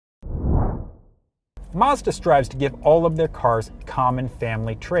Mazda strives to give all of their cars common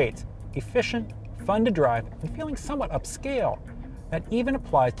family traits: efficient, fun to drive, and feeling somewhat upscale. That even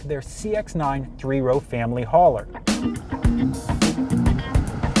applies to their CX-9 three-row family hauler.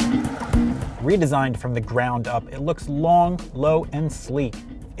 Redesigned from the ground up, it looks long, low, and sleek.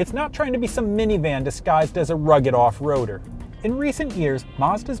 It's not trying to be some minivan disguised as a rugged off-roader. In recent years,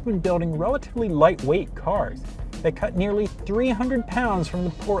 Mazda's been building relatively lightweight cars. They cut nearly 300 pounds from the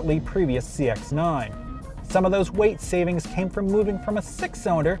portly previous CX-9. Some of those weight savings came from moving from a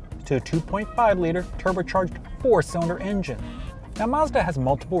 6-cylinder to a 2.5-liter turbocharged 4-cylinder engine. Now, Mazda has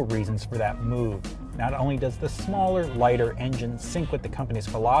multiple reasons for that move. Not only does the smaller, lighter engine sync with the company's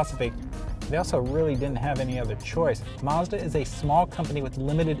philosophy, they also really didn't have any other choice. Mazda is a small company with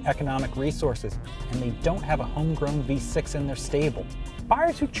limited economic resources, and they don't have a homegrown V6 in their stable.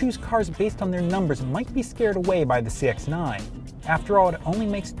 Buyers who choose cars based on their numbers might be scared away by the CX-9. After all, it only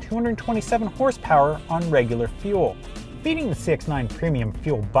makes 227 horsepower on regular fuel. Feeding the CX-9 premium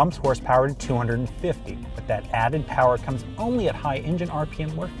fuel bumps horsepower to 250, but that added power comes only at high engine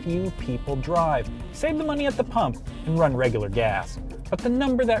RPM where few people drive. Save the money at the pump and run regular gas. But the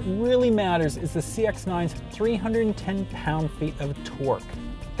number that really matters is the CX-9's 310 pound-feet of torque.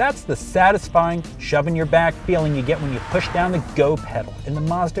 That's the satisfying, shove-in-your-back feeling you get when you push down the go pedal, and the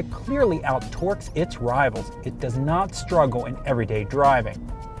Mazda clearly out-torques its rivals. It does not struggle in everyday driving.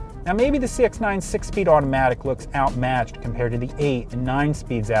 Now, maybe the CX-9 6-speed automatic looks outmatched compared to the 8 and 9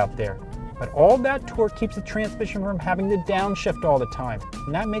 speeds out there, but all that torque keeps the transmission from having to downshift all the time,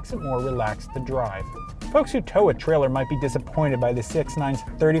 and that makes it more relaxed to drive. Folks who tow a trailer might be disappointed by the CX-9's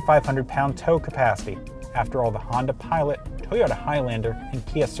 3,500 pound tow capacity. After all, the Honda Pilot, Toyota Highlander, and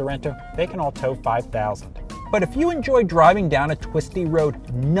Kia Sorento, they can all tow 5,000. But if you enjoy driving down a twisty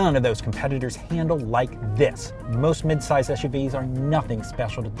road, none of those competitors handle like this. Most mid-size SUVs are nothing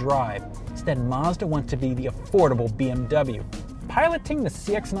special to drive. Instead, Mazda wants to be the affordable BMW. Piloting the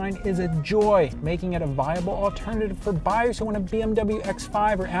CX-9 is a joy, making it a viable alternative for buyers who want a BMW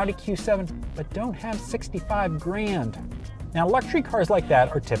X5 or Audi Q7, but don't have 65 grand. Now, luxury cars like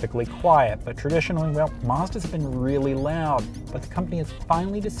that are typically quiet, but traditionally, well, Mazdas have been really loud. But the company has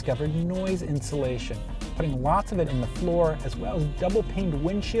finally discovered noise insulation, putting lots of it in the floor, as well as double-paned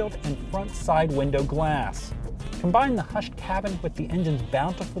windshield and front side window glass. Combine the hushed cabin with the engine's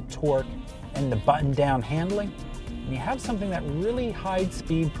bountiful torque and the button-down handling, and you have something that really hides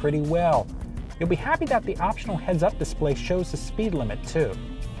speed pretty well. You'll be happy that the optional heads-up display shows the speed limit too.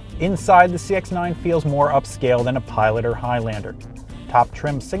 Inside, the CX-9 feels more upscale than a Pilot or Highlander. Top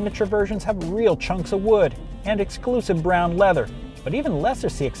trim signature versions have real chunks of wood and exclusive brown leather, but even lesser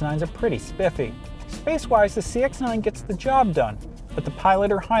CX-9s are pretty spiffy. Space-wise, the CX-9 gets the job done, but the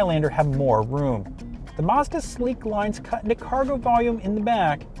Pilot or Highlander have more room. The Mazda's sleek lines cut into cargo volume in the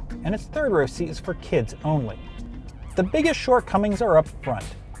back, and its third-row seat is for kids only. The biggest shortcomings are up front.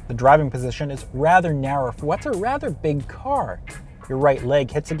 The driving position is rather narrow for what's a rather big car. Your right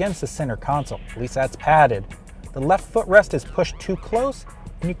leg hits against the center console, at least that's padded. The left footrest is pushed too close,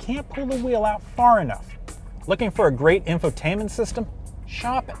 and you can't pull the wheel out far enough. Looking for a great infotainment system?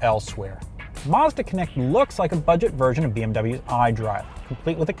 Shop elsewhere. Mazda Connect looks like a budget version of BMW's iDrive,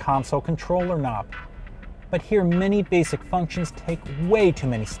 complete with a console controller knob. But here, many basic functions take way too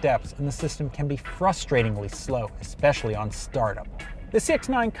many steps, and the system can be frustratingly slow, especially on startup. The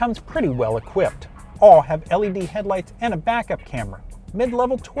CX-9 comes pretty well equipped. All have LED headlights and a backup camera.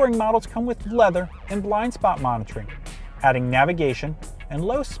 Mid-level touring models come with leather and blind spot monitoring. Adding navigation and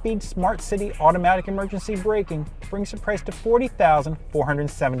low-speed smart city automatic emergency braking brings the price to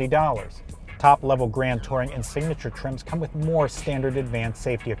 $40,470. Top-level Grand Touring and Signature trims come with more standard advanced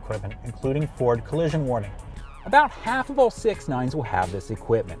safety equipment, including forward collision warning. About half of all CX-9s will have this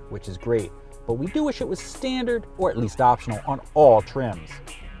equipment, which is great, but we do wish it was standard or at least optional on all trims.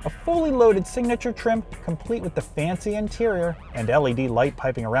 A fully loaded Signature trim, complete with the fancy interior and LED light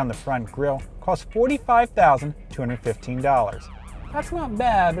piping around the front grille, costs $45,215. That's not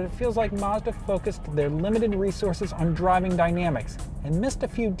bad, but it feels like Mazda focused their limited resources on driving dynamics and missed a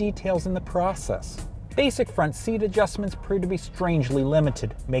few details in the process. Basic front seat adjustments prove to be strangely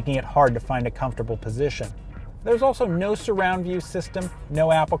limited, making it hard to find a comfortable position. There's also no surround view system,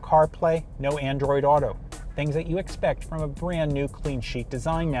 no Apple CarPlay, no Android Auto. Things that you expect from a brand new clean sheet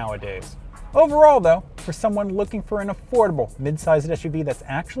design nowadays. Overall though, for someone looking for an affordable mid-sized SUV that's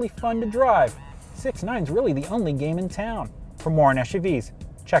actually fun to drive, CX-9 is really the only game in town. For more on SUVs,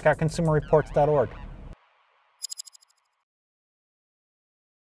 check out consumerreports.org.